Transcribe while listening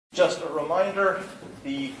Just a reminder,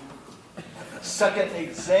 the second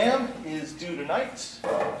exam is due tonight,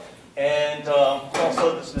 and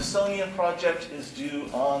also the Smithsonian project is due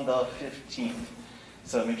on the 15th.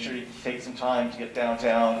 So make sure you take some time to get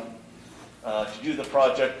downtown to do the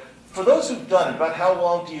project. For those who've done it, about how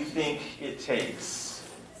long do you think it takes?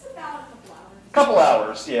 It's about a couple hours. Couple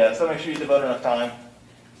hours, yeah. So make sure you devote enough time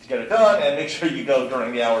to get it done, and make sure you go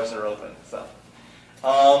during the hours that are open. So,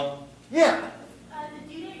 yeah. The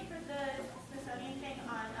due date for the Smithsonian thing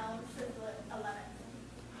on Elms is the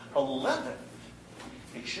 11th. 11th?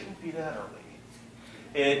 It shouldn't be that early.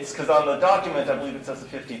 It's because on the document, I believe it says the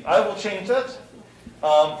 15th. I will change that.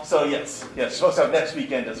 So yes, you're supposed to have next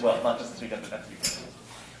weekend as well, not just this weekend, but next weekend.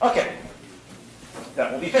 Okay,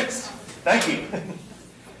 that will be fixed. Thank you.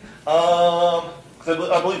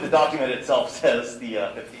 Because I believe the document itself says the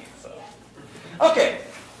 15th. So, okay.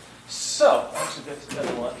 So I'll actually get to the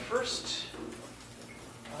other one first.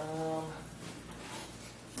 Where are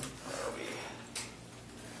we?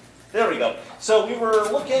 There we go. So we were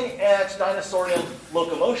looking at dinosaurian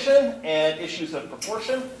locomotion and issues of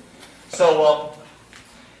proportion. So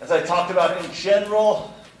as I talked about in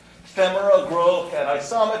general, femora grow at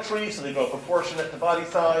isometry, so they grow proportionate to body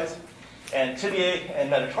size. And tibiae and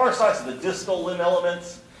metatarsi, so the distal limb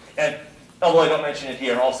elements. And although I don't mention it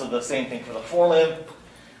here, also the same thing for the forelimb.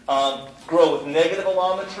 Grow with negative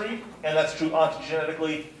allometry, and that's true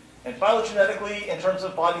ontogenetically and phylogenetically in terms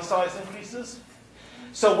of body size increases.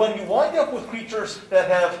 So when you wind up with creatures that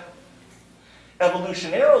have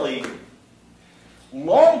evolutionarily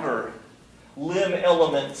longer limb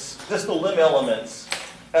elements, distal limb elements,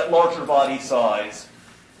 at larger body size,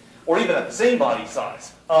 or even at the same body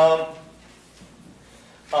size, then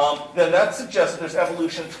that suggests that there's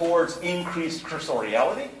evolution towards increased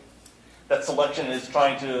cursoriality. That selection is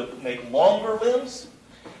trying to make longer limbs,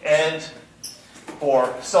 and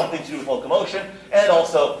for something to do with locomotion, and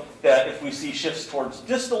also that if we see shifts towards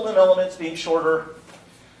distal limb elements being shorter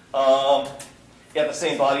at the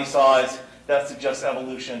same body size, that suggests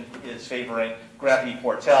evolution is favoring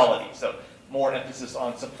graviportality, so more emphasis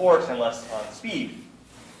on support and less on speed.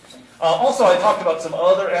 Also, I talked about some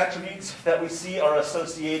other attributes that we see are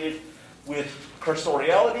associated with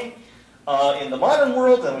cursoriality in the modern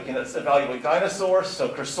world, and we can evaluate dinosaurs. So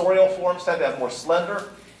cursorial forms tend to have more slender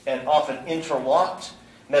and often interlocked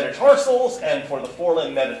metatarsals, and for the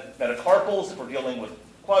forelimb metacarpals if we're dealing with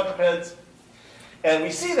quadrupeds. And we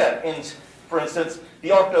see that in, for instance, the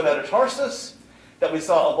arctometatarsus that we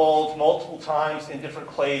saw evolved multiple times in different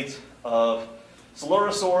clades of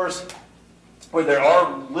coelurosaurs, where they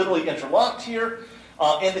are literally interlocked here.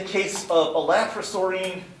 In the case of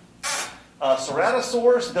elaphrosaurine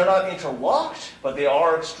ceratosaurs, they're not interlocked, but they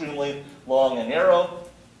are extremely long and narrow.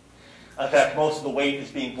 In fact, most of the weight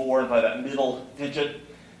is being borne by that middle digit.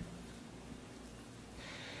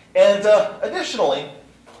 And additionally,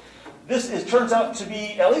 turns out to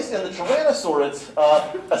be, at least in the tyrannosaurids,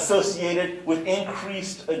 associated with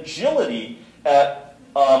increased agility at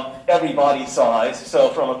every body size. So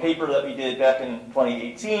from a paper that we did back in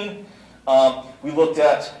 2018, we looked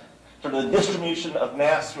at sort of the distribution of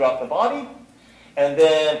mass throughout the body, and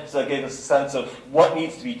then so it gave us a sense of what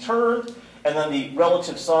needs to be turned, and then the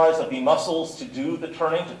relative size of the muscles to do the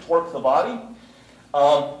turning, to torque the body.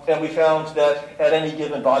 And we found that at any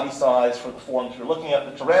given body size for the forms we're looking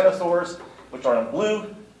at, the tyrannosaurs, which are in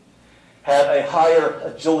blue, had a higher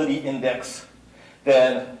agility index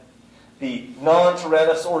than the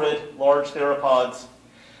non-tyrannosaurid large theropods.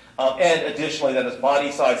 And additionally, that as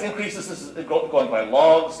body size increases, this is going by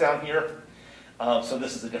logs down here. So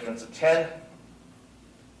this is a difference of 10.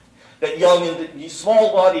 That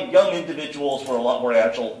small-bodied young individuals were a lot more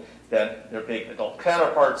agile than their big adult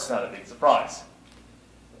counterparts. Not a big surprise.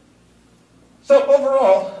 So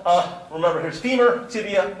overall, remember here's femur,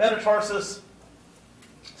 tibia, metatarsus.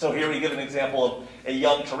 So here we give an example of a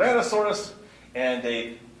young Tyrannosaurus and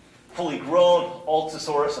a fully grown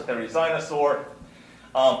Altosaurus, a therizinosaur.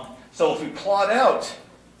 So if we plot out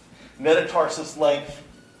metatarsus length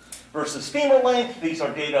versus femur length, these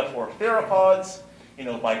are data for theropods,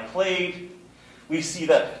 by clade. We see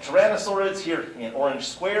that tyrannosaurids here in orange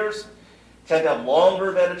squares tend to have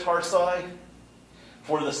longer metatarsi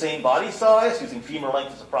for the same body size, using femur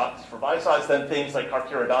length as a proxy for body size, than things like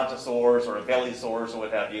Carcharodontosaurs or abelisaurs or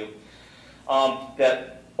what have you.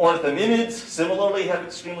 That ornithomimids similarly have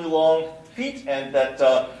extremely long feet, and that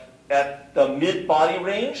at the mid-body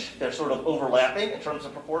range, they're sort of overlapping in terms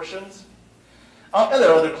of proportions. And there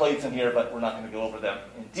are other clades in here, but we're not going to go over them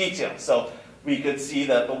in detail. So we could see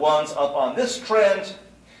that the ones up on this trend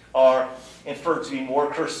are inferred to be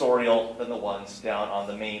more cursorial than the ones down on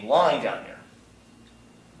the main line down here.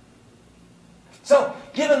 So,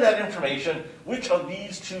 given that information, which of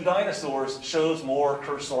these two dinosaurs shows more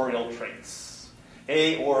cursorial traits?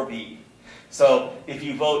 A or B? So, if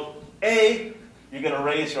you vote A, you're going to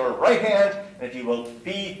raise your right hand, and if you vote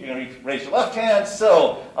B, you're going to raise your left hand.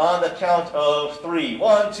 So, on the count of 3.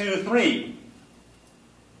 1, 2, 3.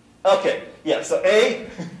 Okay, yeah, so A,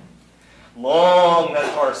 long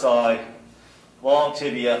metatarsi, long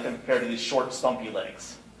tibia compared to these short, stumpy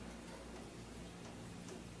legs.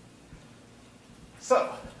 So,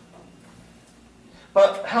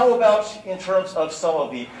 but how about in terms of some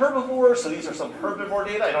of the herbivores? So these are some herbivore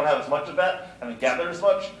data. I don't have as much of that. I haven't gathered as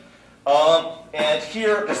much. And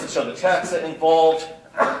here, just to show the taxa involved,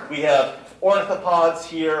 we have ornithopods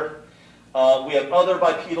here. We have other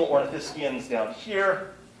bipedal ornithischians down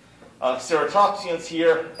here. Ceratopsians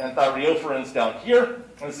here, and Thyreophorans down here.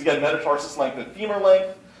 And this is again metatarsus length and femur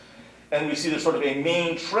length. And we see there's sort of a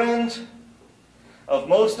main trend of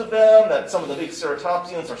most of them, that some of the big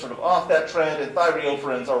ceratopsians are sort of off that trend, and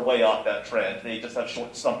Thyreophorans are way off that trend. They just have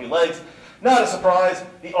short, stumpy legs. Not a surprise,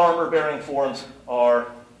 the armor-bearing forms are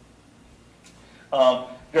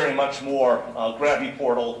very much more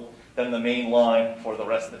graviportal than the main line for the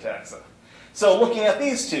rest of the taxa. So looking at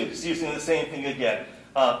these two, it's using the same thing again.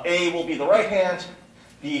 A will be the right hand,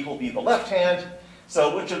 B will be the left hand.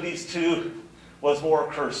 So which of these two was more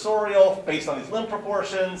cursorial based on these limb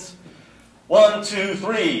proportions? 1, 2,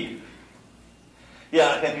 3. Yeah,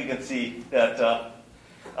 I think you can see that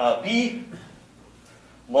B,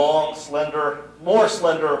 long, slender, more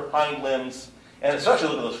slender hind limbs, and especially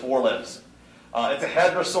look at those forelimbs. It's a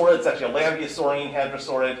hadrosaurid, it's actually a lambeosaurine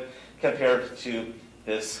hadrosaurid compared to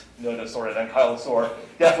this nodosaurid ankylosaur.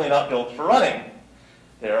 Definitely not built for running.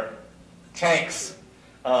 They're tanks,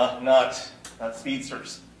 not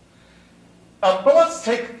speedsters. But let's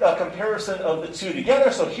take a comparison of the two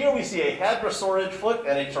together. So here we see a hadrosaurid foot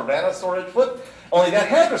and a tyrannosaurid foot. Only that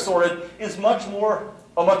hadrosaurid is a much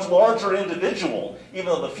larger individual, even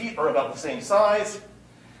though the feet are about the same size.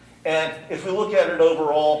 And if we look at it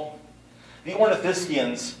overall, the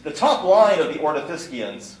ornithischians, the top line of the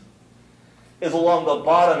ornithischians is along the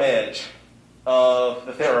bottom edge of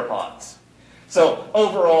the theropods. So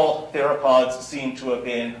overall, theropods seem to have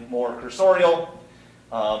been more cursorial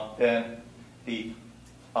than the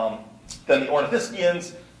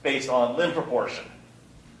ornithischians based on limb proportion.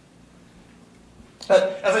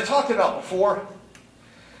 But as I talked about before,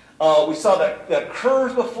 we saw that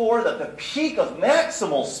curve before, that the peak of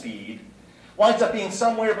maximal speed winds up being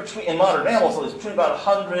somewhere between, in modern mammals, so it's between about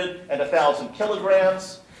 100 and 1,000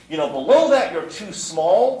 kilograms. You know, below that, you're too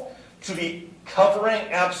small to be covering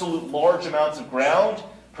absolute large amounts of ground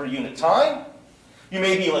per unit time. You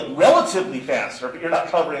may be like relatively faster, but you're not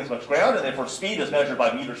covering as much ground, and therefore speed is measured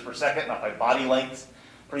by meters per second, not by body lengths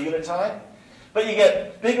per unit time. But you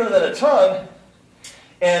get bigger than a ton,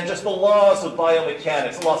 and just the laws of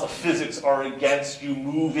biomechanics, the laws of physics are against you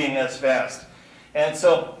moving as fast. And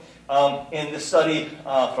so in this study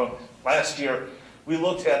from last year, we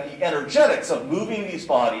looked at the energetics of moving these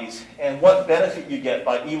bodies and what benefit you get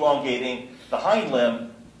by elongating the hind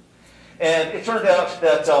limb. And it turned out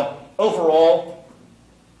that overall,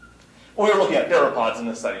 we were looking at theropods in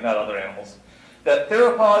this study, not other animals, that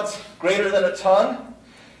theropods greater than a ton,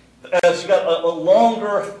 as you got a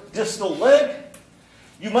longer distal leg,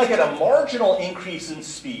 you might get a marginal increase in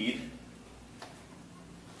speed,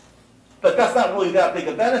 but that's not really that big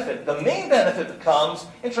a benefit. The main benefit comes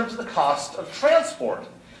in terms of the cost of transport.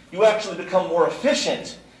 You actually become more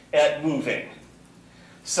efficient at moving.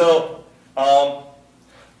 So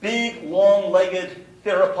big, long-legged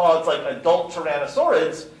theropods like adult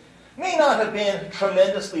tyrannosaurids may not have been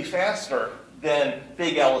tremendously faster than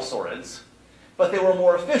big allosaurids, but they were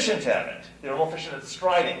more efficient at it. They were more efficient at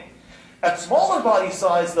striding. At smaller body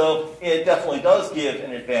size, though, it definitely does give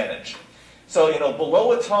an advantage. So, you know,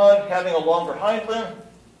 below a ton, having a longer hind limb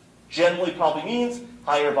generally probably means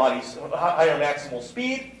higher maximal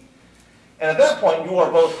speed. And at that point, you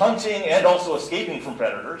are both hunting and also escaping from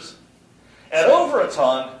predators. At over a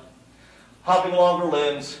ton, hopping longer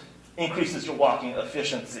limbs increases your walking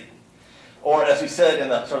efficiency. Or as we said in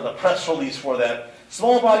the sort of the press release for that,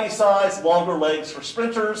 small body size, longer legs for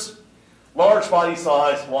sprinters, large body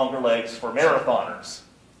size, longer legs for marathoners.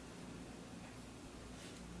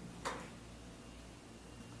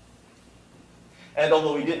 And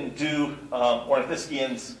although we didn't do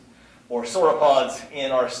ornithischians or sauropods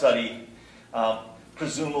in our study,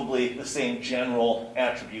 presumably the same general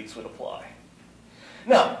attributes would apply.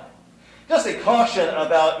 Now, just a caution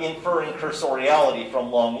about inferring cursoriality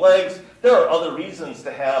from long legs. There are other reasons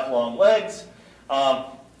to have long legs.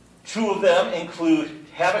 Two of them include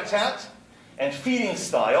habitat and feeding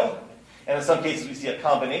style. And in some cases, we see a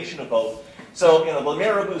combination of both. So in the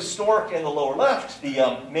marabou stork in the lower left,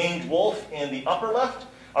 the maned wolf in the upper left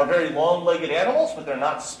are very long-legged animals, but they're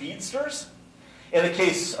not speedsters. In the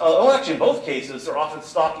case, actually in both cases, they're often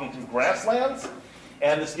stalking through grasslands,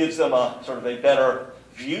 and this gives them a sort of a better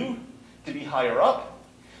view to be higher up.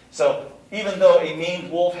 So even though a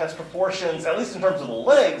maned wolf has proportions, at least in terms of the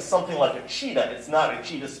legs, something like a cheetah, it's not a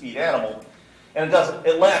cheetah speed animal, and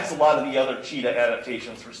it lacks a lot of the other cheetah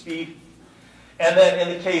adaptations for speed. And then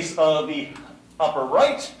in the case of the upper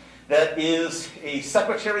right, that is a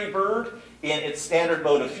secretary bird in its standard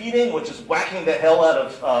mode of feeding, which is whacking the hell out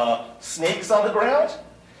of snakes on the ground.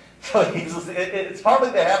 So it's partly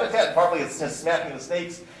the habitat, and partly it's just smacking the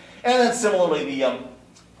snakes. And then similarly,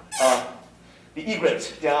 the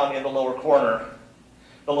egret down in the lower corner,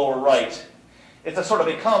 the lower right, it's a sort of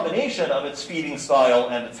a combination of its feeding style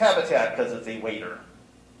and its habitat because it's a wader.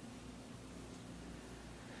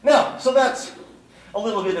 Now, so that's a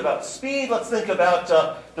little bit about speed. Let's think about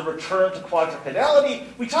the return to quadrupedality.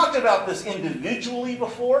 We talked about this individually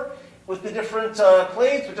before with the different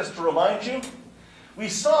clades, but just to remind you, we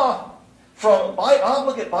saw from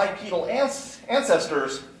obligate bipedal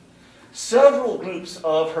ancestors several groups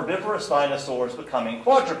of herbivorous dinosaurs becoming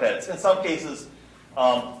quadrupeds. In some cases,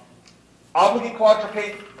 obligate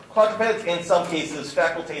quadrupeds, in some cases,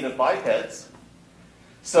 facultative bipeds.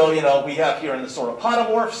 So, we have here in the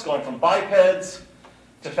sauropodomorphs going from bipeds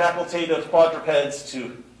to facultative quadrupeds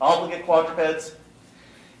to obligate quadrupeds.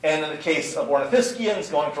 And in the case of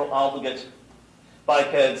ornithischians, going from obligate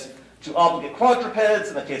bipeds to obligate quadrupeds,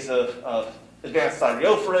 in the case of advanced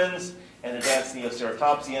thyreophorans and advanced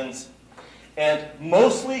neoceratopsians. And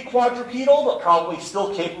mostly quadrupedal, but probably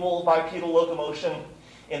still capable of bipedal locomotion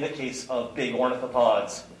in the case of big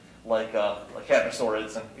ornithopods like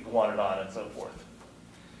hadrosaurids and iguanodon and so forth.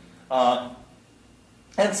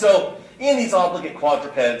 And so in these obligate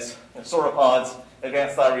quadrupeds, sauropods,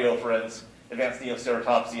 advanced thyreophorans, advanced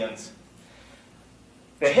neoceratopsians,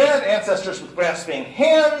 they had ancestors with grasping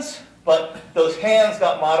hands, but those hands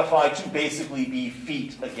got modified to basically be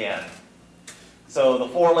feet again. So the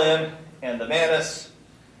forelimb and the manus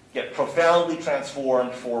get profoundly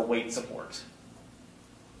transformed for weight support.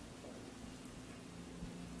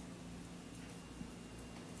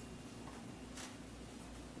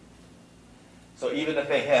 So even if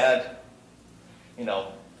they had,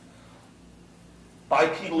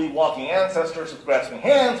 bipedally walking ancestors with grasping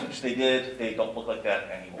hands, which they did, they don't look like that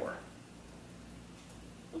anymore.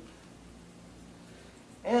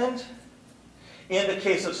 And in the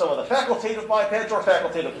case of some of the facultative bipeds or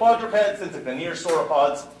facultative quadrupeds, things like the near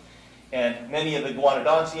sauropods and many of the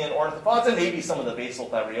iguanodontian ornithopods, and maybe some of the basal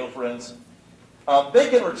thyreophorans, they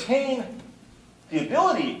can retain the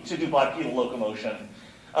ability to do bipedal locomotion,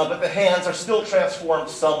 but the hands are still transformed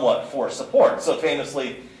somewhat for support. So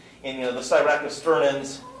famously, in the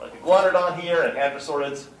styracosternans, like iguanodon here, and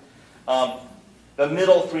hadrosaurids, the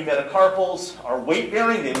middle three metacarpals are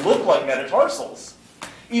weight-bearing. They look like metatarsals,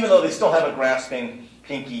 even though they still have a grasping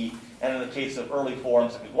pinky, and in the case of early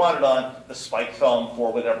forms of iguanodon, the spike thumb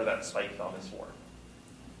for whatever that spike thumb is for.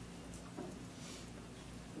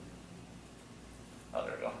 Oh,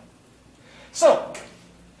 there we go. So,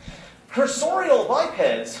 cursorial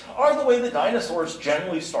bipeds are the way the dinosaurs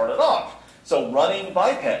generally started off. So running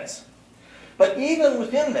bipeds. But even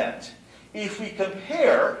within that, if we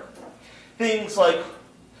compare things like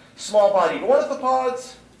small-bodied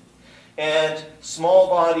ornithopods and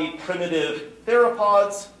small-bodied primitive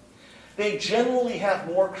theropods, they generally have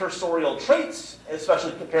more cursorial traits,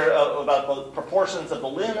 especially about the proportions of the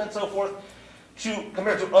limb and so forth,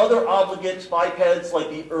 compared to other obligate bipeds like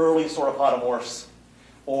the early sauropodomorphs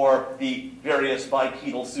or the various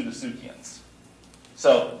bipedal pseudotsuchians.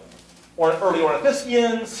 So, early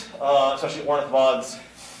ornithischians, especially ornithopods,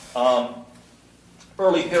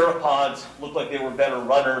 early theropods look like they were better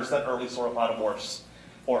runners than early sauropodomorphs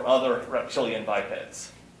or other reptilian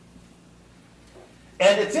bipeds.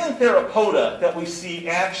 And it's in theropoda that we see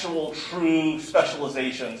actual true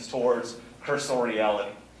specializations towards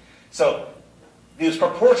cursoriality. So these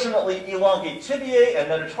proportionately elongate tibiae and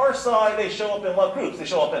metatarsi, they show up in what groups? They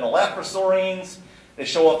show up in elaphrosaurines, they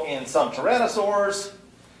show up in some tyrannosaurs,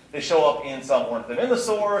 they show up in some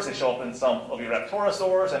ornithomimosaurs, they show up in some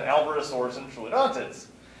oviraptorosaurs and alvarezsaurs and troodontids.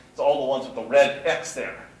 So all the ones with the red X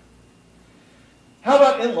there. How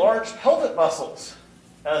about enlarged pelvic muscles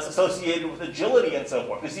as associated with agility and so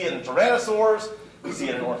forth? We see it in tyrannosaurs, we see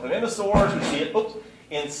it in ornithomimosaurs, we see it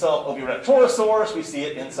in some oviraptorosaurs, we see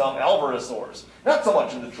it in some alvarezsaurs. Not so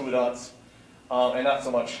much in the troodonts, and not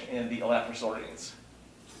so much in the elaphrosaurians.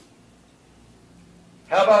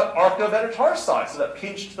 How about arctometatarsi, so that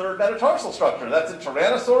pinched third metatarsal structure? That's in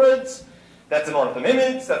tyrannosaurids, that's in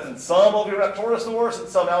ornithomimids, that's in some oviraptorosaurs, and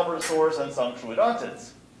some albertosaurs, and some troodontids.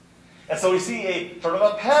 And so we see a sort of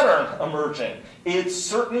a pattern emerging. It's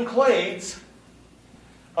certain clades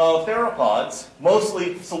of theropods,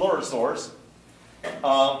 mostly coelurosaurs,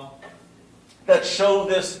 that show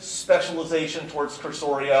this specialization towards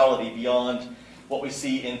cursoriality beyond what we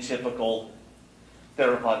see in typical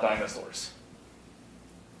theropod dinosaurs.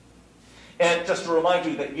 And just to remind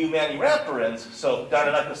you that Humaniraptorans, so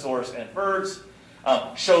Deinonychosaurs and birds,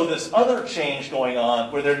 show this other change going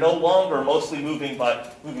on where they're no longer mostly moving by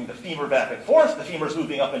moving the femur back and forth. The femur's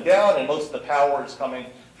moving up and down, and most of the power is coming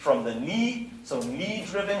from the knee, so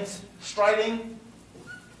knee-driven striding.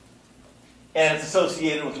 And it's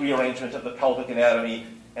associated with rearrangement of the pelvic anatomy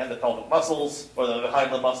and the pelvic muscles, or the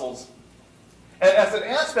hind limb muscles. And as an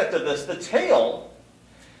aspect of this, the tail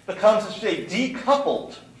becomes, as you say,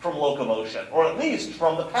 decoupled from locomotion, or at least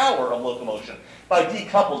from the power of locomotion. By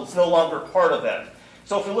decoupled, it's no longer part of that.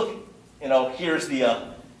 So if we look, here's the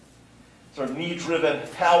sort of knee-driven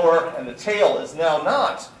power, and the tail is now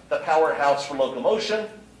not the powerhouse for locomotion.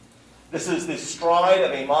 This is the stride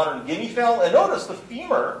of a modern guinea fowl, and notice the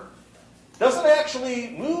femur doesn't actually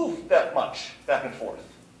move that much back and forth.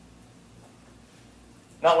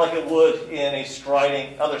 Not like it would in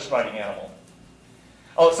a other striding animal.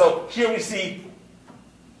 Oh, so here we see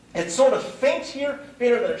it's sort of faint here,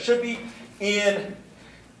 fainter than it should be. In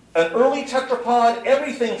an early tetrapod,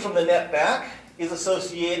 everything from the neck back is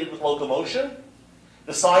associated with locomotion.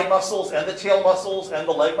 The side muscles and the tail muscles and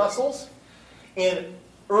the leg muscles. In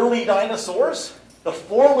early dinosaurs, the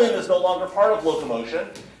forelimb is no longer part of locomotion,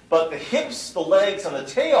 but the hips, the legs, and the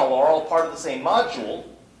tail are all part of the same module.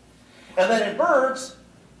 And then in birds,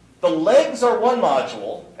 the legs are one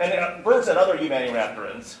module, and birds and other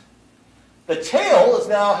Humaniraptorans. The tail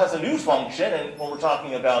now has a new function, and when we're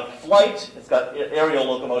talking about flight, it's got aerial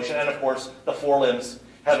locomotion, and of course, the forelimbs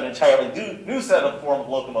have an entirely new set of form of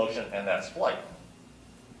locomotion, and that's flight.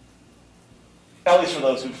 At least for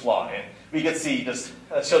those who fly. And we can see,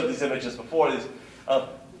 I showed these images before, these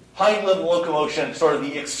hind limb locomotion, sort of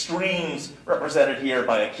the extremes represented here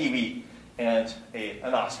by a kiwi and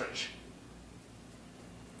an ostrich.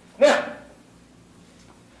 Now,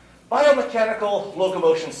 biomechanical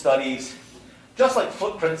locomotion studies, just like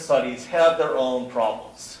footprint studies, have their own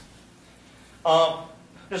problems.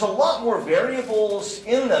 There's a lot more variables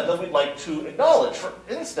in them than we'd like to acknowledge. For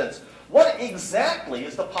instance, what exactly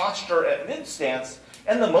is the posture at mid-stance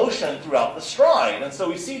and the motion throughout the stride? And so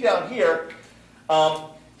we see down here,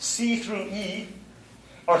 C through E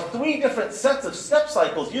are 3 different sets of step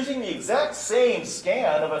cycles using the exact same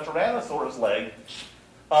scan of a Tyrannosaurus leg,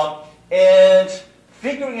 and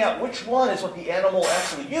figuring out which one is what the animal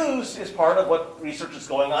actually used is part of what research is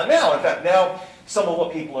going on now. In fact, now some of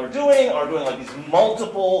what people are doing like these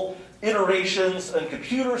multiple iterations in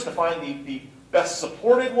computers to find the best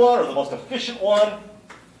supported one or the most efficient one,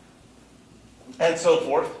 and so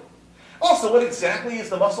forth. Also, what exactly is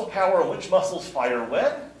the muscle power and which muscles fire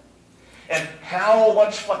when? And how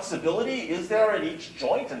much flexibility is there at each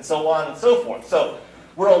joint, and so on and so forth. So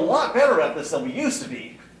we're a lot better at this than we used to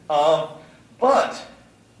be. But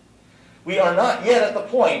we are not yet at the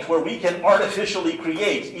point where we can artificially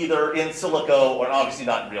create, either in silico or obviously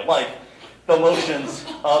not in real life, the motions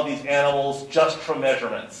of these animals just from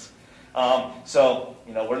measurements. So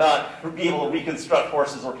we're not able to reconstruct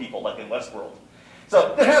horses or people like in Westworld.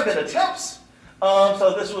 So there have been attempts.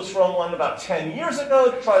 So this was from one about 10 years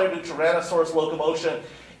ago to try to do Tyrannosaurus locomotion.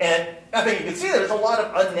 And I think you can see that there's a lot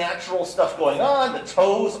of unnatural stuff going on. The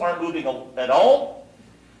toes aren't moving at all.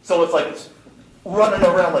 So it's like it's running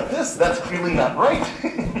around like this. That's clearly not right.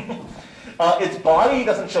 Its body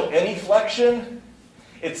doesn't show any flexion.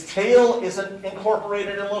 Its tail isn't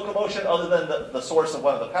incorporated in locomotion other than the source of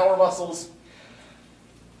one of the power muscles.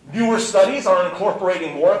 Newer studies are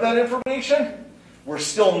incorporating more of that information. We're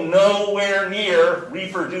still nowhere near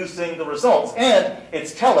reproducing the results. And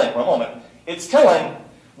it's telling, for a moment, it's telling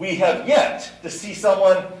we have yet to see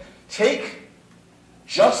someone take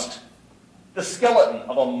just the skeleton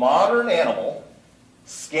of a modern animal,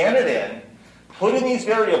 scan it in, put in these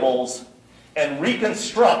variables, and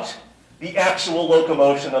reconstruct the actual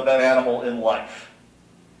locomotion of that animal in life.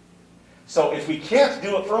 So if we can't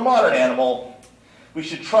do it for a modern animal, we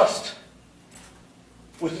should trust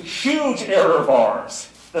with huge error bars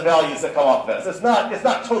the values that come off this. It's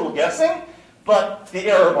not total guessing, but the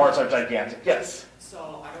error bars are gigantic. Yes? So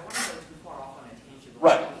I don't want to go too far off on a tangent.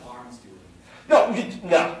 Right. What do arms do?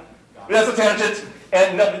 No. That's a tangent.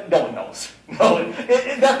 And no one knows. No,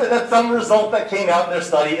 that's some result that came out in their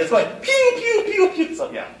study. It's going pew, pew, pew, pew.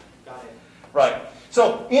 So, yeah. Got it. Right.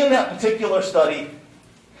 So in that particular study,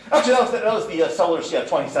 actually that was the Sellers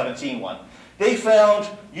 2017 one. They found,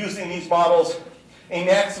 using these models, a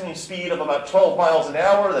maximum speed of about 12 miles an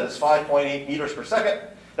hour, that is 5.8 meters per second.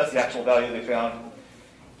 That's the actual value they found.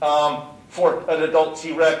 For an adult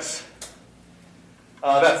T-Rex,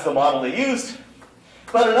 that's the model they used.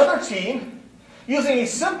 But another team, using a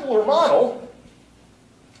simpler model,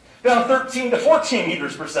 found 13 to 14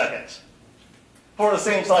 meters per second for the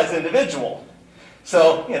same size individual.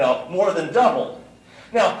 So, more than double.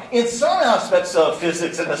 Now, in some aspects of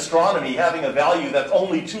physics and astronomy, having a value that's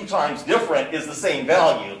only 2 times different is the same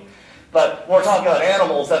value. But when we're talking about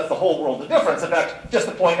animals, that's the whole world of difference. In fact, just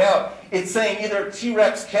to point out, it's saying either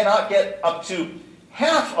T-Rex cannot get up to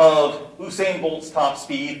half of Usain Bolt's top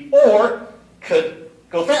speed, or could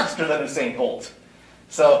go faster than Usain Bolt.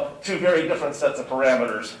 So, 2 very different sets of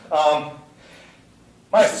parameters.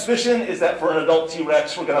 My suspicion is that for an adult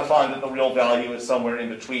T-Rex, we're going to find that the real value is somewhere in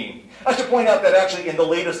between. I should point out that actually in the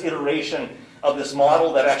latest iteration of this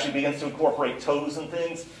model that actually begins to incorporate toes and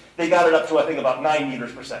things, they got it up to, I think, about 9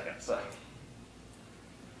 meters per second. So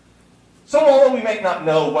although we may not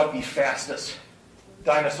know what the fastest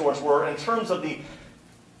dinosaurs were in terms of the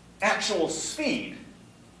actual speed,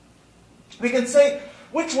 we can say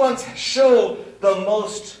which ones show the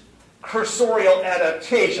most cursorial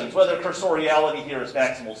adaptations, whether cursoriality here is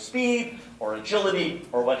maximal speed or agility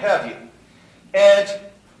or what have you. And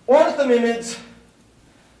ornithomimids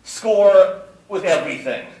score with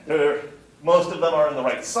everything. Most of them are in the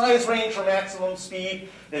right size range for maximum speed.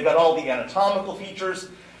 They've got all the anatomical features.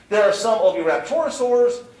 There are some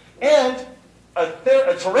oviraptorosaurs and a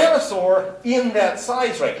tyrannosaur in that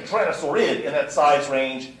size range, a tyrannosaurid in that size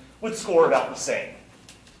range, would score about the same.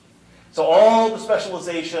 So all the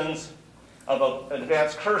specializations of an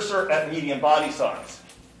advanced cursor at medium body size.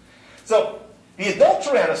 So the adult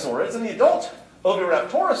tyrannosaurids and the adult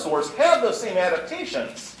oviraptorosaurs have those same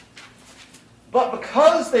adaptations, but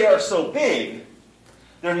because they are so big,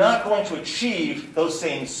 they're not going to achieve those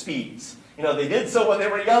same speeds. They did so when they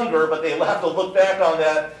were younger, but they'll have to look back on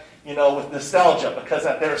that, with nostalgia, because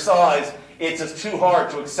at their size, it's just too hard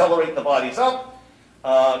to accelerate the bodies up,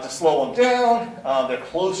 to slow them down. They're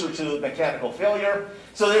closer to mechanical failure,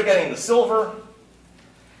 so they're getting the silver.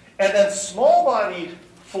 And then small-bodied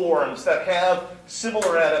forms that have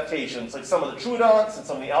similar adaptations, like some of the troodonts and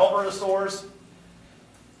some of the alvarezsaurs,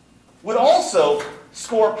 would also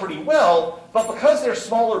score pretty well, but because they're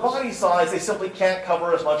smaller body size, they simply can't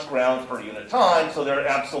cover as much ground per unit time, so they're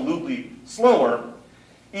absolutely slower,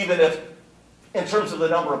 even if, in terms of the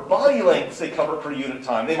number of body lengths they cover per unit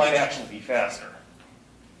time, they might actually be faster.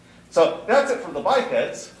 So that's it for the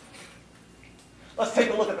bipeds. Let's take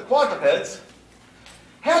a look at the quadrupeds.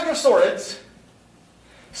 Hadrosaurids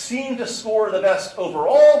seem to score the best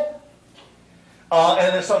overall,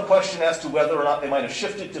 and there's some question as to whether or not they might have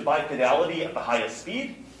shifted to bipedality at the highest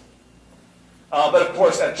speed. But of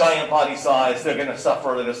course, at giant body size, they're going to suffer,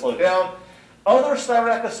 they're going to slow down. Other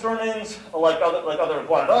styracosternans, like other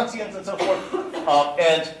guanodontians and so forth,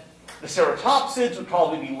 and the ceratopsids would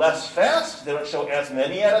probably be less fast. They don't show as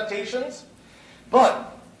many adaptations.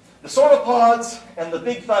 But the sauropods and the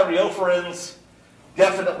big thyreophorans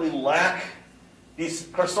definitely lack these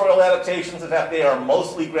cursorial adaptations. In fact, they are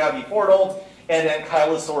mostly graviportal, and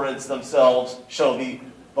ankylosaurids themselves show the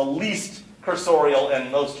least cursorial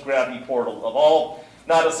and most graviportal of all.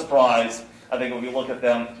 Not a surprise. I think when we look at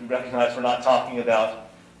them, we recognize we're not talking about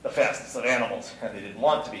the fastest of animals, and they didn't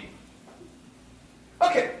want to be.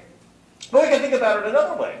 Okay, but we can think about it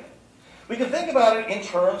another way. We can think about it in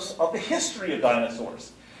terms of the history of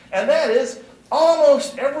dinosaurs. And that is,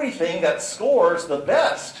 almost everything that scores the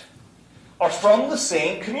best are from the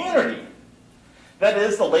same community. That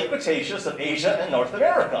is, the late Cretaceous of Asia and North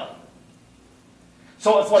America.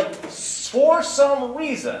 So it's like, for some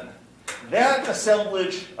reason, that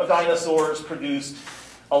assemblage of dinosaurs produced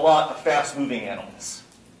a lot of fast-moving animals,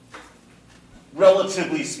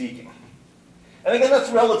 relatively speaking. And again, that's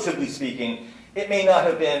relatively speaking. It may not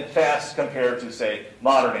have been fast compared to, say,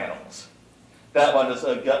 modern animals. That one is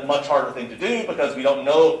a much harder thing to do because we don't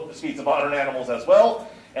know the speeds of modern animals as well,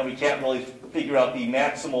 and we can't really figure out the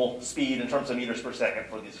maximal speed in terms of meters per second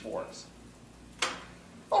for these forms.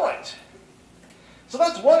 All right. So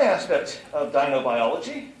that's one aspect of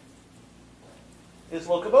dinobiology, is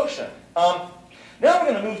locomotion. Now we're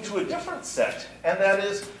going to move to a different set, and that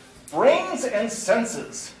is brains and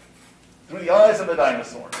senses through the eyes of a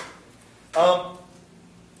dinosaur.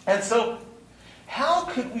 And so how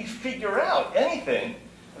could we figure out anything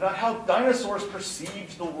about how dinosaurs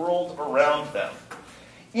perceived the world around them.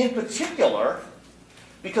 In particular,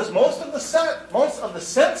 because most of the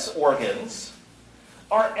sense organs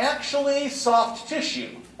are actually soft tissue.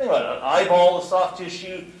 Think about it, an eyeball is soft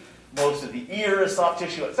tissue, most of the ear is soft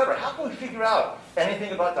tissue, etc. How can we figure out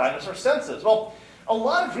anything about dinosaur senses? Well, a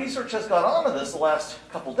lot of research has gone on in this the last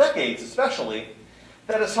couple decades especially,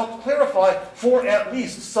 that has helped clarify for at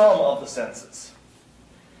least some of the senses.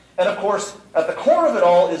 And of course, at the core of it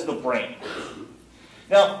all is the brain.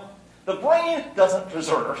 Now, the brain doesn't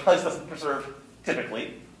preserve, at least doesn't preserve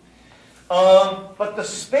typically, but the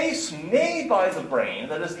space made by the brain,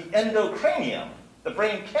 that is the endocranium, the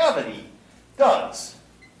brain cavity, does.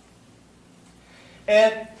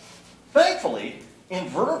 And thankfully, in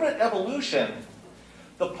vertebrate evolution,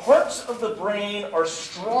 the parts of the brain are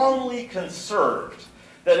strongly conserved.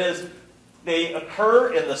 That is, they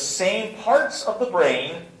occur in the same parts of the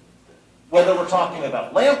brain, whether we're talking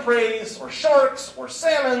about lampreys, or sharks, or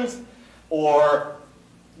salmons, or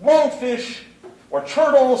lungfish, or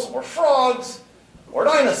turtles, or frogs, or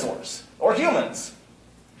dinosaurs, or humans.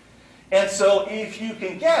 And so if you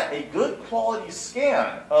can get a good quality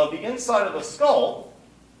scan of the inside of the skull,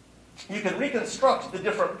 you can reconstruct the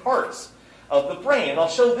different parts of the brain. And I'll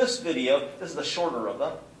show this video. This is the shorter of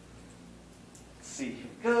them. Let's see, here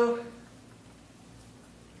we go.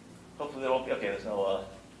 Hopefully they won't be, okay, there's no,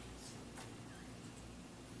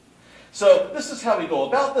 So this is how we go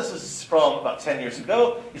about this. This is from about 10 years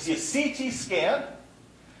ago. You see a CT scan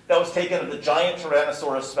that was taken of the giant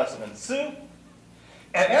Tyrannosaurus specimen Sioux.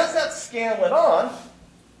 And as that scan went on,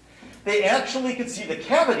 they actually could see the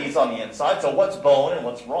cavities on the inside, so what's bone and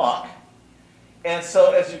what's rock. And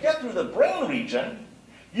so as you get through the brain region,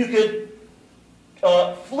 you could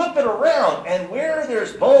flip it around, and where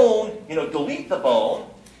there's bone, delete the bone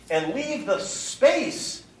and leave the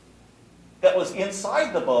space that was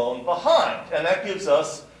inside the bone behind. And that gives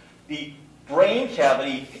us the brain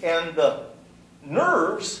cavity and the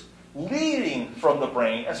nerves leading from the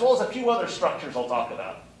brain, as well as a few other structures I'll talk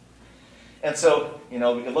about. And so, we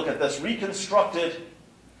can look at this reconstructed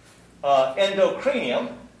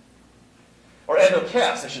endocranium, or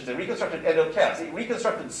endocast, I should say, reconstructed endocast, a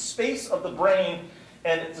reconstructed space of the brain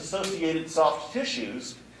and its associated soft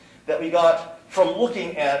tissues that we got from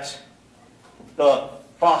looking at the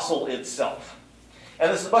fossil itself. And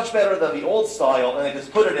this is much better than the old style, and they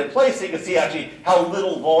just put it in place so you can see actually how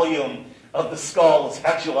little volume of the skull is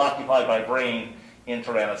actually occupied by brain in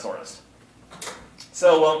Tyrannosaurus.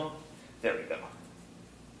 So, there we go.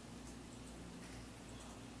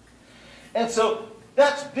 And so,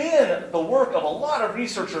 that's been the work of a lot of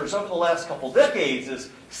researchers over the last couple decades, is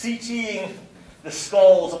CTing the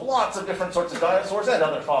skulls of lots of different sorts of dinosaurs and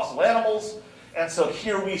other fossil animals. And so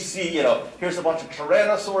here we see, here's a bunch of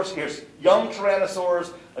tyrannosaurs, here's young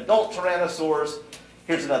tyrannosaurs, adult tyrannosaurs,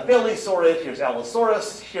 here's an abellisaurid, here's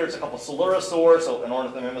Allosaurus, here's a couple Coelurosaurs, so an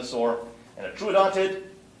ornithomimosaur and a troodontid.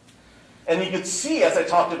 And you can see, as I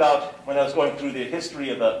talked about when I was going through the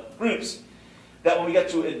history of the groups, that when we get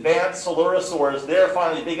to advanced Coelurosaurs, they're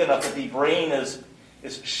finally big enough that the brain is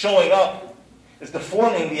showing up, is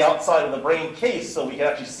deforming the outside of the brain case so we can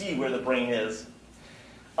actually see where the brain is.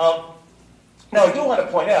 Now, I do want to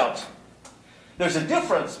point out, there's a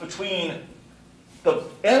difference between the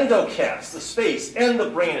endocast, the space, and the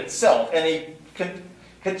brain itself, and a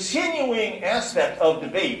continuing aspect of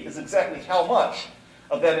debate is exactly how much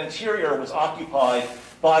of that interior was occupied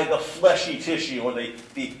by the fleshy tissue, or the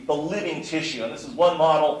living tissue. And this is one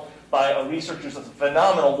model by a researcher who's done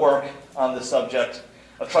phenomenal work on this subject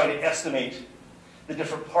of trying to estimate the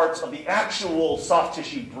different parts of the actual soft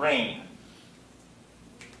tissue brain.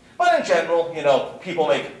 But in general, people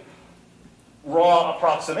make raw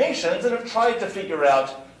approximations and have tried to figure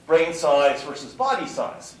out brain size versus body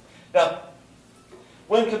size. Now,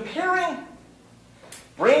 when comparing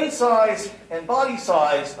brain size and body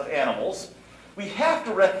size of animals, we have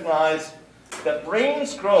to recognize that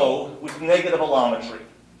brains grow with negative allometry.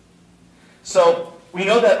 So we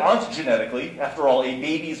know that ontogenetically, after all, a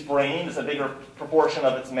baby's brain is a bigger proportion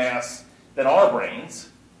of its mass than our brains.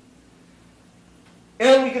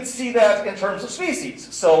 And we could see that in terms of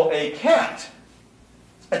species. So a cat,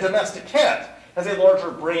 a domestic cat, has a larger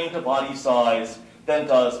brain to body size than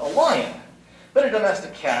does a lion. But a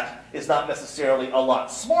domestic cat is not necessarily a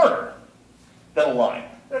lot smarter than a lion.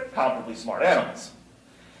 They're comparably smart animals.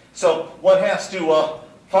 So one has to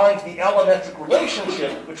find the allometric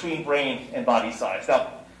relationship between brain and body size.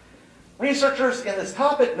 Now, researchers in this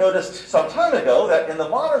topic noticed some time ago that in the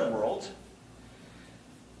modern world,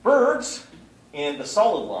 birds in the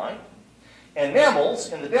solid line and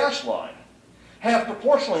mammals in the dashed line have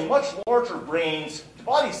proportionally much larger brains to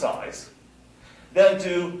body size than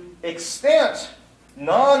do extant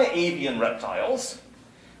non-avian reptiles,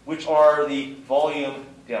 which are the volume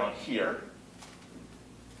down here.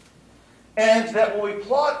 And that when we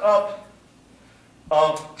plot up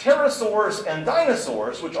pterosaurs and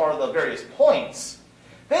dinosaurs, which are the various points,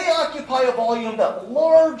 they occupy a volume that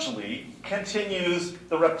largely continues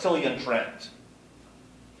the reptilian trend.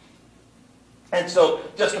 And so,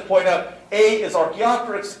 just to point out, A is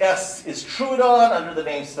Archaeopteryx, S is Troodon under the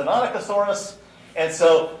name Stenonychosaurus, and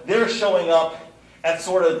so they're showing up at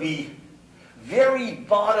sort of the very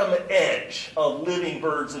bottom edge of living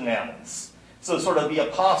birds and mammals. So sort of the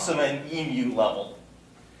opossum and emu level.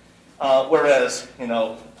 Whereas,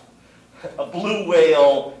 a blue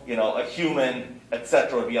whale, a human,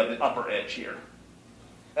 etc. would be at the upper edge here.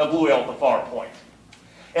 A blue whale at the far point.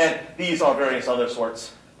 And these are various other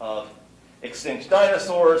sorts of extinct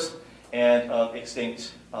dinosaurs and of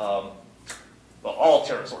extinct, all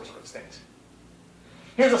pterosaurs are extinct.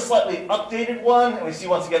 Here's a slightly updated one, and we see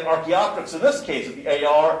once again Archaeopteryx in this case, the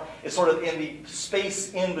AR is sort of in the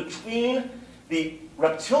space in between the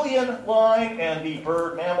reptilian line and the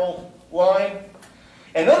bird-mammal line.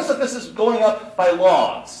 And notice that this is going up by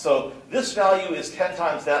logs. So this value is 10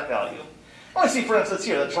 times that value. I see, for instance,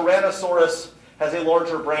 here, the Tyrannosaurus has a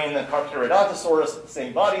larger brain than Carcharodontosaurus,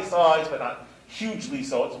 same body size, but not hugely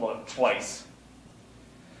so. It's about twice.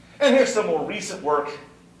 And here's some more recent work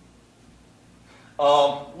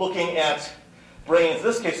looking at brains, in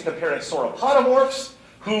this case comparing sauropodomorphs,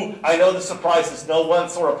 who, I know this surprises no one,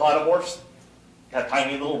 sauropodomorphs have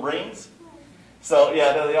tiny little brains. So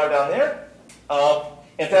yeah, there they are down there.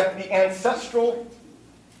 In fact, the ancestral,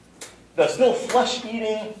 the still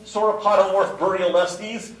flesh-eating sauropodomorph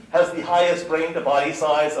Buriolestes has the highest brain to body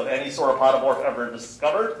size of any sauropodomorph ever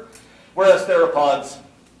discovered, whereas theropods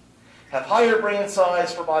have higher brain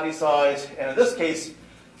size for body size, and in this case,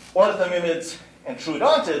 ornithomimids and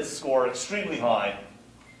troodontids score extremely high.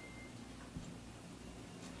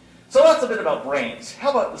 So that's a bit about brains. How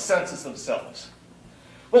about the senses themselves?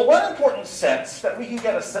 Well, one important sense that we can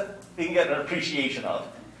get an appreciation of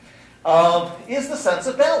is the sense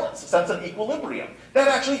of balance, the sense of equilibrium. That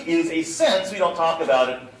actually is a sense. We don't talk about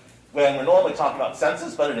it when we're normally talking about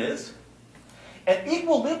senses, but it is. And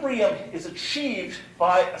equilibrium is achieved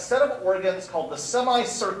by a set of organs called the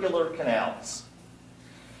semicircular canals.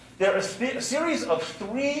 There is a series of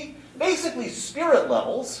 3, basically spirit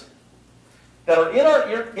levels, that are in our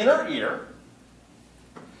inner ear,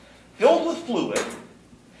 filled with fluid,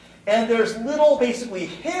 and there's little, basically,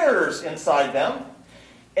 hairs inside them.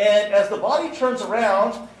 And as the body turns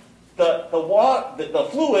around, the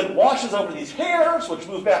fluid washes over these hairs, which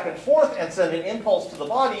move back and forth and send an impulse to the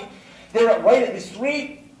body. These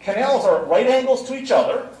 3 canals are at right angles to each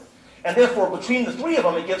other, and therefore, between the 3 of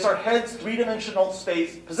them, it gives our heads 3-dimensional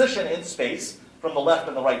position in space from the left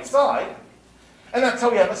and the right side. And that's how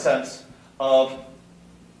we have a sense of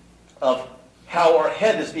how our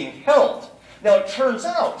head is being held. Now, it turns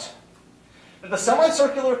out that the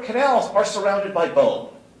semicircular canals are surrounded by bone.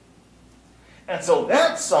 And so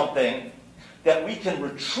that's something that we can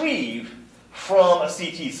retrieve from a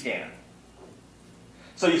CT scan.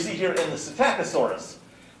 So you see here in the Psittacosaurus,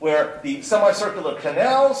 where the semicircular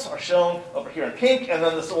canals are shown over here in pink, and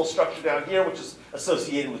then this little structure down here, which is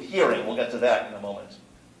associated with hearing. We'll get to that in a moment.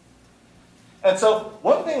 And so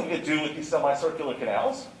one thing we could do with these semicircular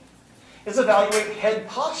canals is evaluate head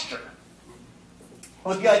posture,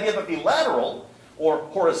 with the idea that the lateral or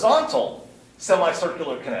horizontal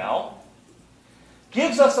semicircular canal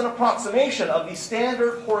gives us an approximation of the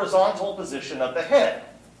standard horizontal position of the head.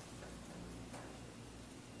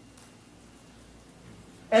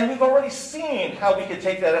 And we've already seen how we could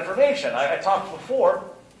take that information. I talked before,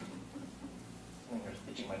 I'm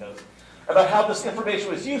itching my nose, about how this information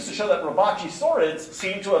was used to show that Robachisaurids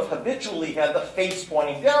seem to have habitually had the face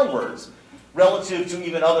pointing downwards, relative to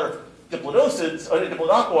even other diplodocids, or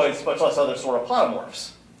diplodocoids, much less other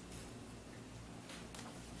sauropodomorphs.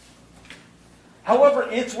 However,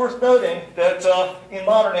 it's worth noting that in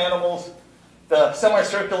modern animals, the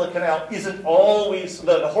semicircular canal isn't always,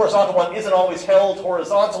 the horizontal one isn't always held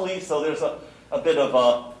horizontally, so there's a bit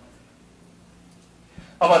of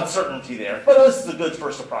uncertainty there. But this is a good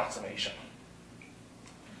first approximation.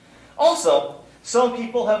 Also, some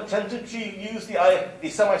people have attempted to use the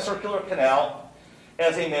semicircular canal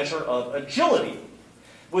as a measure of agility,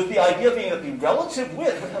 with the idea being that the relative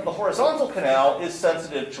width of the horizontal canal is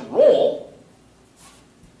sensitive to roll.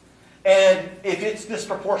 And if it's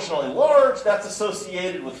disproportionately large, that's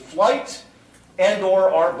associated with flight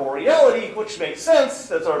and/or arboreality, which makes sense.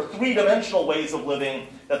 Those are three-dimensional ways of living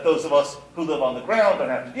that those of us who live on the ground don't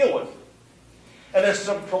have to deal with. And there's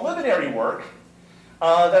some preliminary work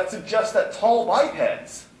that suggests that tall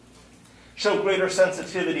bipeds show greater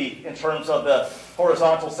sensitivity in terms of the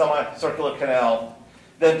horizontal semicircular canal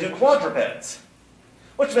than do quadrupeds,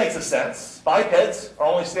 which makes a sense. Bipeds are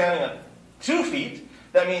only standing on 2 feet.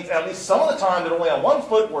 That means at least some of the time they're only on 1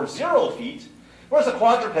 foot or 0 feet, whereas a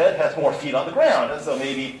quadruped has more feet on the ground. And so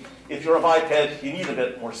maybe if you're a biped, you need a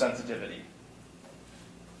bit more sensitivity.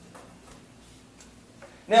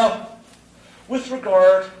 Now, with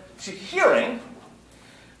regard to hearing,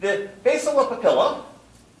 the basal papilla,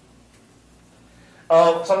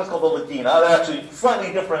 sometimes called the ladina, they're actually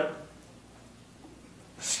slightly different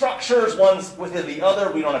structures, one's within the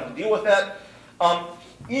other, we don't have to deal with that,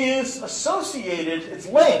 is associated, its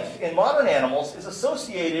length in modern animals is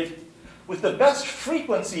associated with the best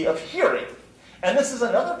frequency of hearing. And this is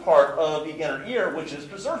another part of the inner ear which is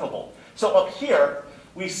preservable. So up here,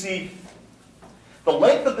 we see the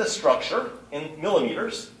length of this structure in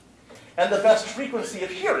millimeters and the best frequency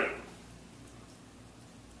of hearing,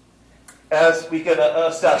 as we can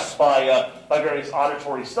assess by various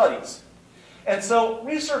auditory studies. And so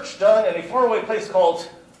research done in a faraway place called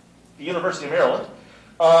the University of Maryland.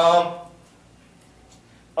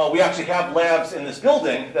 We actually have labs in this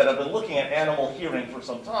building that have been looking at animal hearing for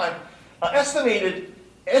some time, estimated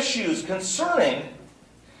issues concerning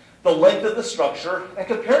the length of the structure and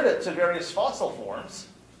compared it to various fossil forms,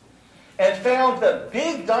 and found that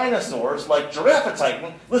big dinosaurs like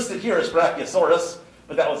Giraffatitan, listed here as Brachiosaurus,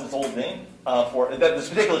 but that was its old name, this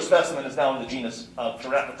particular specimen is now in the genus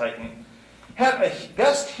Giraffatitan, had a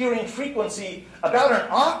best hearing frequency about an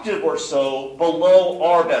octave or so below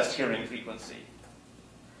our best hearing frequency.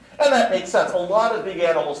 And that makes sense. A lot of big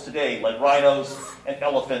animals today, like rhinos and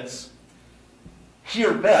elephants,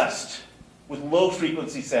 hear best with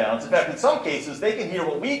low-frequency sounds. In fact, in some cases, they can hear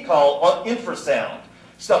what we call infrasound,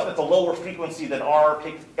 stuff that's a lower frequency than our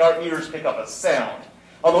ears pick up as sound,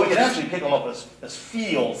 although we can actually pick them up as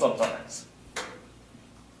feel sometimes.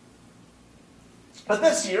 But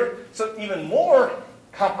this year, some even more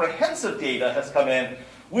comprehensive data has come in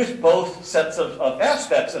with both sets of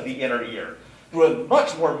aspects of the inner ear through a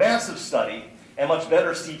much more massive study and much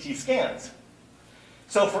better CT scans.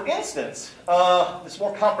 So for instance, this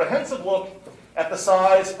more comprehensive look at the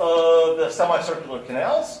size of the semicircular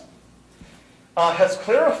canals has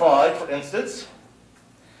clarified, for instance,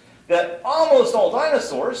 that almost all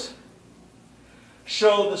dinosaurs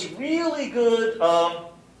show this really good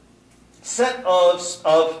set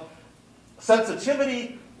of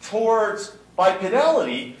sensitivity towards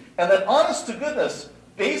bipedality, and that, honest to goodness,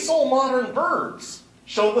 basal modern birds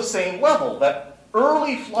show the same level, that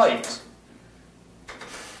early flight,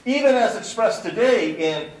 even as expressed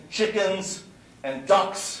today in chickens and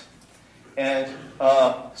ducks and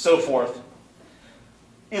so forth,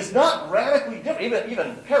 is not radically different,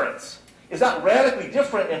 even parrots, is not radically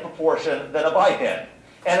different in proportion than a biped.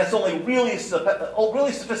 And it's only really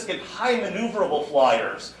sophisticated, high maneuverable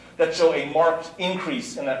flyers that show a marked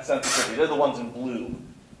increase in that sensitivity. They're the ones in blue.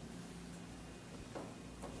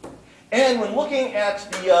 And when looking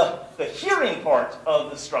at the hearing part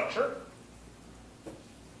of the structure,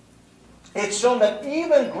 it's shown that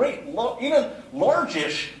even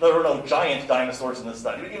largish, there are no giant dinosaurs in this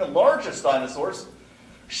study, but even largest dinosaurs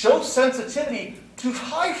show sensitivity to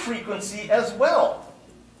high frequency as well.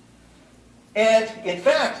 And in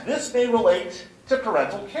fact, this may relate to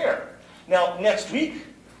parental care. Now, next week,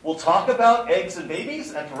 we'll talk about eggs and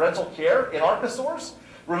babies and parental care in archosaurs.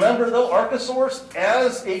 Remember, though, archosaurs,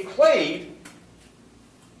 as a clade,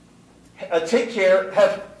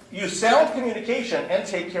 have used sound communication and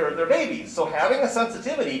take care of their babies. So having a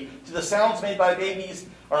sensitivity to the sounds made by babies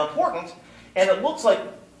are important. And it looks like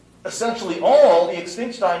essentially all the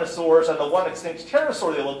extinct dinosaurs and the one extinct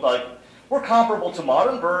pterosaur they look like were comparable to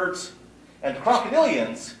modern birds and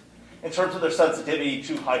crocodilians in terms of their sensitivity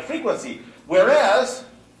to high frequency, whereas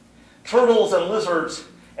turtles and lizards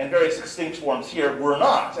and various extinct forms here were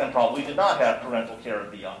not, and probably did not have parental care of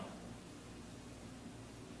the young.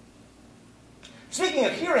 Speaking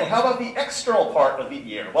of hearing, how about the external part of the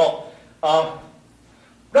ear? Well,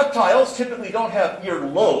 reptiles typically don't have ear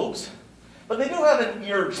lobes, but they do have an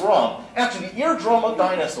eardrum. Actually, the eardrum of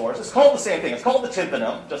dinosaurs is called the same thing. It's called the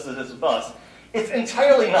tympanum, just as it is with us. It's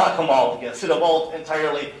entirely not homologous. It evolved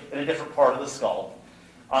entirely in a different part of the skull,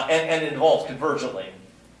 and it evolves convergently.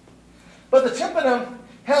 But the tympanum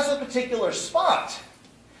has a particular spot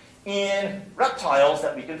in reptiles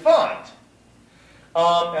that we can find.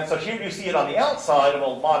 And so here you see it on the outside of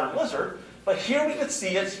a modern lizard, but here we could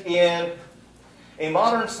see it in a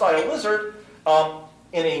modern style lizard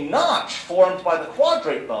in a notch formed by the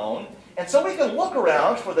quadrate bone. And so we can look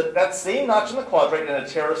around for that same notch in the quadrate in a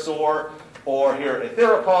pterosaur, or here a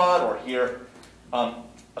theropod, or here a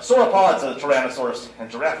sauropod, so the Tyrannosaurus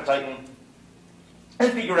and Giraffatitan,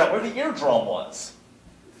 and figure out where the eardrum was.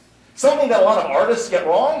 Something that a lot of artists get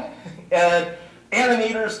wrong, and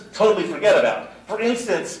animators totally forget about. For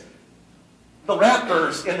instance, the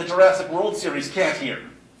raptors in the Jurassic World series can't hear.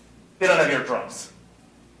 They don't have eardrums.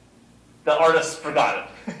 The artists forgot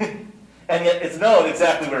it. And yet it's known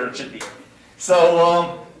exactly where it should be.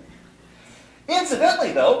 So,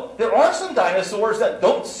 incidentally though, there are some dinosaurs that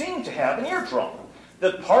don't seem to have an eardrum.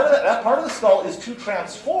 That part of the skull is too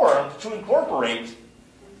transformed to incorporate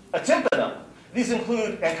a tympanum. These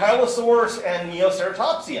include ankylosaurs and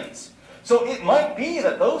neoceratopsians. So it might be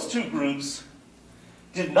that those two groups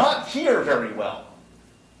did not hear very well,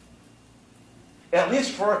 at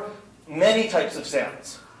least for many types of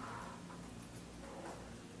sounds.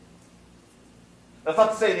 That's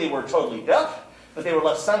not to say they were totally deaf, but they were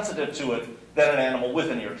less sensitive to it than an animal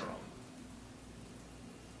with an eardrum.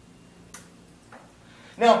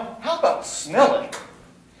 Now, how about smelling?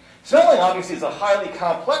 Smelling, obviously, is a highly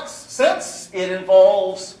complex sense. It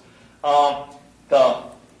involves the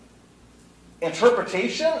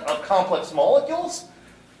interpretation of complex molecules.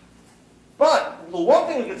 But the one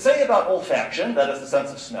thing we could say about olfaction, that is the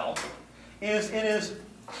sense of smell, is it is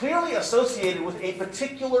clearly associated with a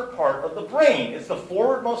particular part of the brain. It's the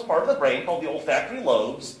forwardmost part of the brain, called the olfactory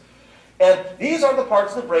lobes. And these are the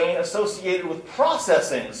parts of the brain associated with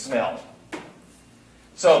processing smell.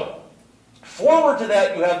 So, forward to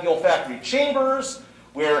that, you have the olfactory chambers,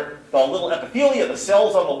 where the little epithelia, the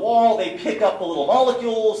cells on the wall, they pick up the little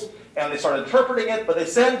molecules, and they start interpreting it, but they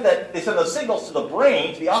send those signals to the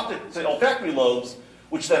brain, to the olfactory lobes,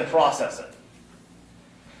 which then process it.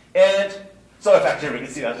 And so, in fact, here we can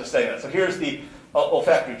see, I was just saying that. So here's the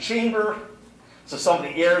olfactory chamber. So some of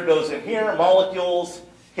the air goes in here, molecules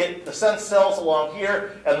hit the sense cells along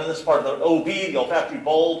here, and then this part of the OB, the olfactory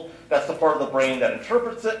bulb, that's the part of the brain that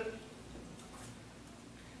interprets it.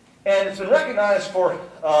 And it's been recognized for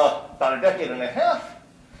about a decade and a half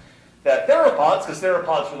that theropods, because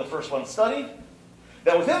theropods were the first ones studied,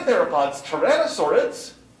 that within theropods,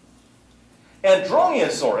 tyrannosaurids and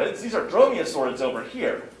dromaeosaurids, these are dromaeosaurids over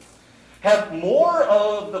here, have more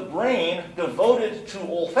of the brain devoted to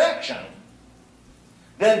olfaction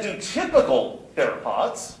than do typical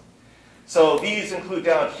theropods. So these include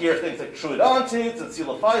down here things like troodontids and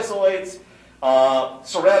coelophysoids,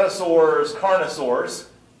 ceratosaurs, carnosaurs,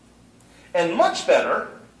 and much better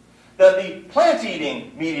than the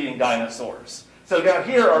plant-eating, meat-eating dinosaurs. So down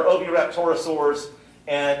here are oviraptorosaurs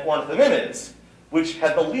and ornithomimids, which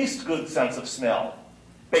had the least good sense of smell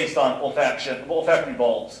based on olfactory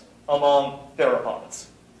bulbs among theropods.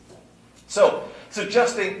 So,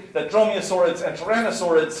 suggesting that dromaeosaurids and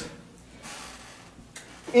tyrannosaurids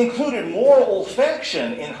included more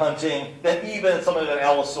olfaction in hunting than even something like an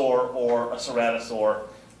allosaur or a ceratosaur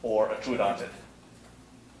or a troodontid.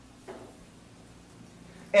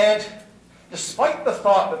 And despite the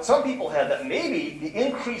thought that some people had that maybe the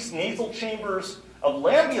increased nasal chambers of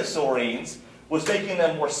lambeosaurines was making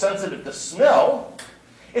them more sensitive to smell,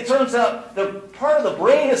 it turns out the part of the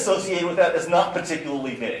brain associated with that is not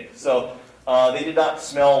particularly big. So they did not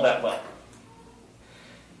smell that well.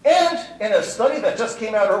 And in a study that just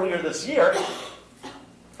came out earlier this year,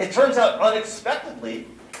 it turns out unexpectedly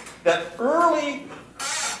that early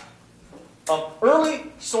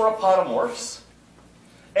sauropodomorphs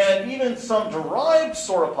and even some derived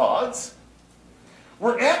sauropods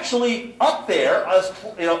were actually up there as,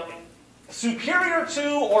 superior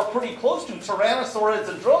to or pretty close to tyrannosaurids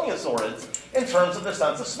and dromaeosaurids in terms of their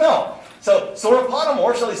sense of smell. So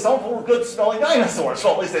sauropodomorphs, at least some of them were good-smelling dinosaurs.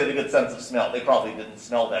 Well, at least they had a good sense of smell. They probably didn't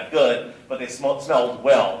smell that good, but they smelled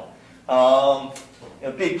well.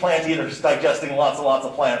 Big plant eaters digesting lots and lots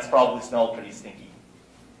of plants probably smelled pretty stinky.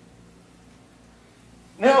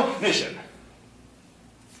 Now, vision.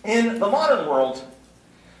 In the modern world,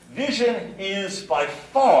 vision is by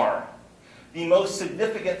far the most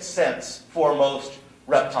significant sense for most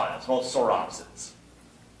reptiles, most sauropsids.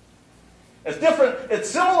 It's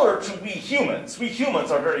similar to we humans. We humans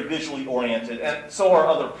are very visually oriented, and so are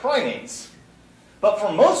other primates. But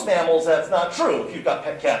for most mammals, that's not true. If you've got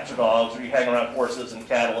pet cats or dogs, or you hang around horses and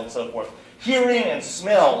cattle and so forth, hearing and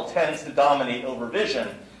smell tends to dominate over vision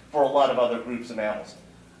for a lot of other groups of mammals.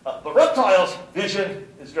 But reptiles, vision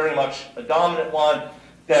is very much a dominant one.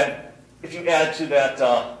 Then, if you add to that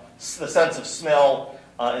the sense of smell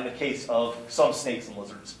in the case of some snakes and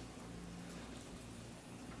lizards.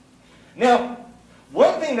 Now,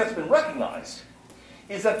 one thing that's been recognized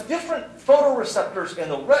is that different photoreceptors in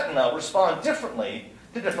the retina respond differently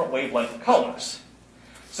to different wavelength colors.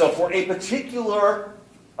 So for a particular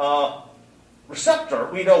receptor,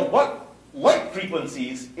 we know what light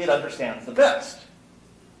frequencies it understands the best.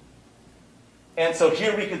 And so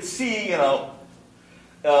here we could see,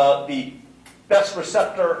 the best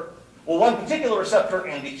receptor, well, one particular receptor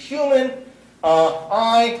in the human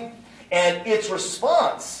eye and its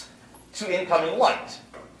response to incoming light.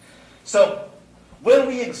 So when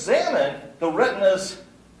we examine the retinas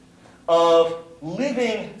of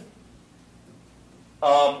living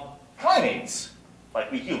primates,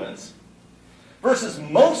 like we humans, versus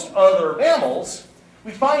most other mammals,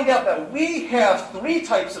 we find out that we have 3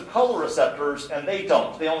 types of color receptors and they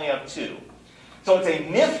don't. They only have 2. So it's a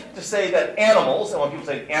myth to say that animals, and when people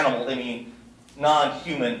say animal, they mean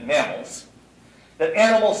non-human mammals, that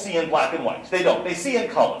animals see in black and white. They don't. They see in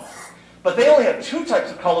color. But they only have 2 types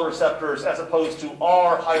of color receptors as opposed to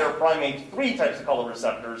our higher primates' 3 types of color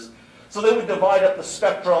receptors. So they would divide up the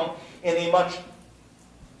spectrum in a much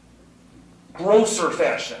grosser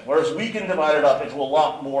fashion, whereas we can divide it up into a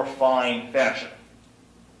lot more fine fashion.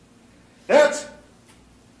 That's,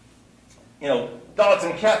 dogs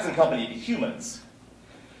and cats and company to humans.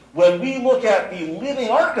 When we look at the living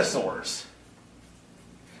archosaurs,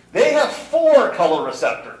 they have 4 color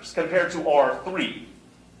receptors compared to our 3.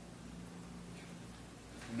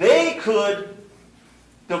 They could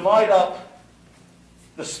divide up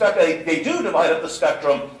the spectrum, they do divide up the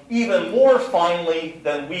spectrum even more finely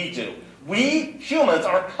than we do. We humans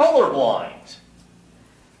are colorblind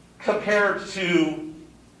compared to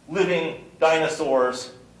living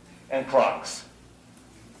dinosaurs and crocs,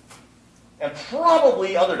 and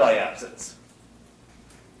probably other diapsids.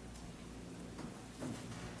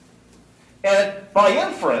 And by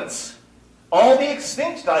inference, all the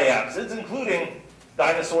extinct diapsids, including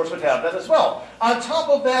dinosaurs, would have that as well. On top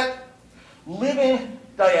of that, living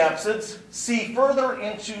diapsids see further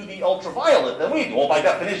into the ultraviolet than we do. Well, by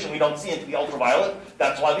definition, we don't see into the ultraviolet.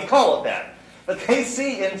 That's why we call it that. But they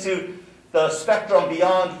see into the spectrum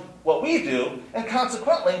beyond what we do, and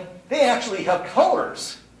consequently, they actually have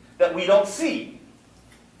colors that we don't see,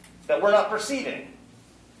 that we're not perceiving.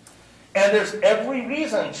 And there's every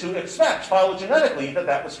reason to expect phylogenetically that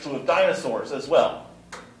that was true of dinosaurs as well.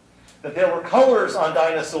 That there were colors on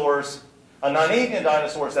dinosaurs, on non-avian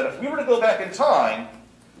dinosaurs, that if we were to go back in time,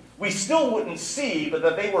 we still wouldn't see, but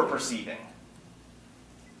that they were perceiving.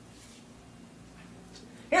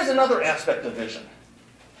 Here's another aspect of vision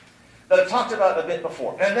that I've talked about a bit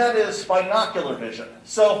before, and that is binocular vision.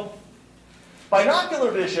 So,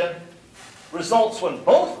 binocular vision results when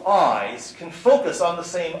both eyes can focus on the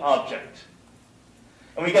same object.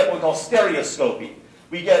 And we get what we call stereoscopy.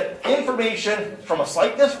 We get information from a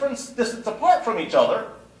slight distance apart from each other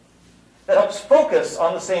that helps focus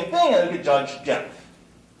on the same thing, and we can judge depth.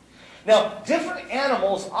 Now, different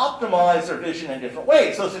animals optimize their vision in different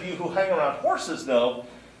ways. Those of you who hang around horses know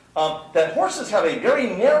that horses have a very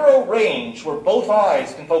narrow range where both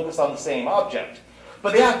eyes can focus on the same object.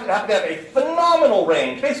 But they have to have a phenomenal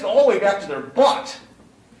range, basically all the way back to their butt,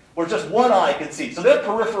 where just one eye can see. So their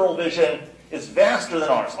peripheral vision is vaster than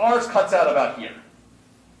ours. Ours cuts out about here.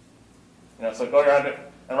 So going around it,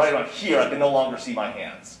 and right about here, I can no longer see my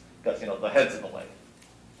hands, because, the head's in the way.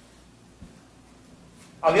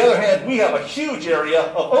 On the other hand, we have a huge area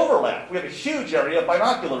of overlap. We have a huge area of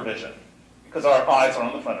binocular vision, because our eyes are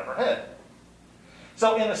on the front of our head.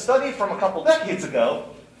 So in a study from a couple decades ago,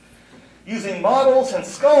 using models and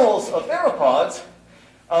skulls of theropods,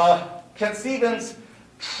 Ken Stevens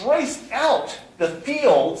traced out the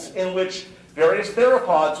fields in which various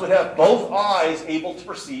theropods would have both eyes able to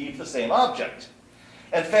perceive the same object.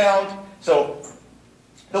 And found, so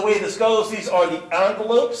the way this goes, these are the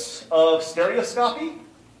envelopes of stereoscopy.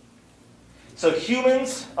 So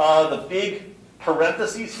humans, the big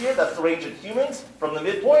parentheses here, that's the range of humans from the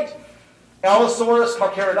midpoint. Allosaurus,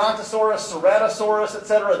 Carcharodontosaurus, Ceratosaurus,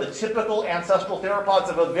 etc., the typical ancestral theropods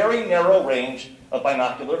have a very narrow range of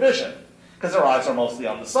binocular vision, because their eyes are mostly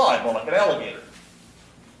on the side, more like an alligator.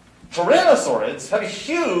 Tyrannosaurids have a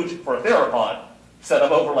huge, for a theropod, set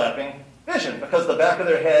of overlapping vision, because the back of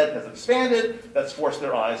their head has expanded, that's forced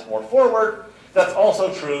their eyes more forward. That's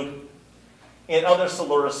also true in other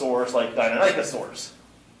coelurosaurs like Deinonychosaurs.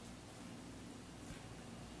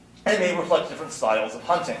 And they reflect different styles of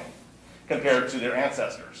hunting compared to their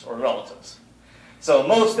ancestors or relatives. So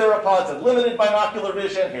most theropods have limited binocular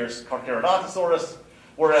vision. Here's Carcharodontosaurus,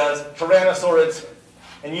 whereas Tyrannosaurids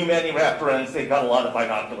and Eumaniraptorans, they've got a lot of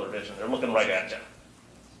binocular vision. They're looking right at you.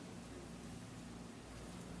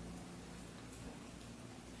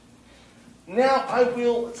 Now I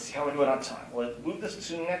will, let's see how we're doing on time. Will I move this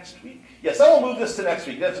to next week? Yes, I will move this to next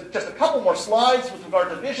week. There's just a couple more slides with regard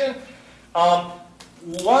to vision.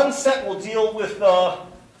 One set will deal with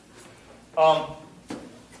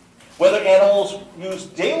whether animals use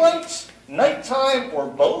daylight, nighttime, or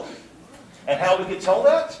both, and how we could tell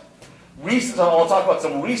that. I'll talk about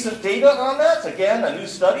some recent data on that. Again, a new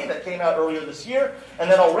study that came out earlier this year.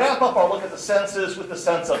 And then I'll wrap up our look at the senses with the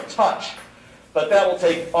sense of touch. But that will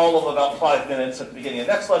take all of about 5 minutes at the beginning of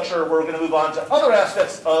the next lecture. We're going to move on to other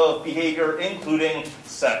aspects of behavior, including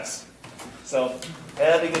sex. So,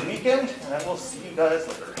 have a good weekend, and I will see you guys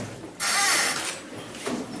later.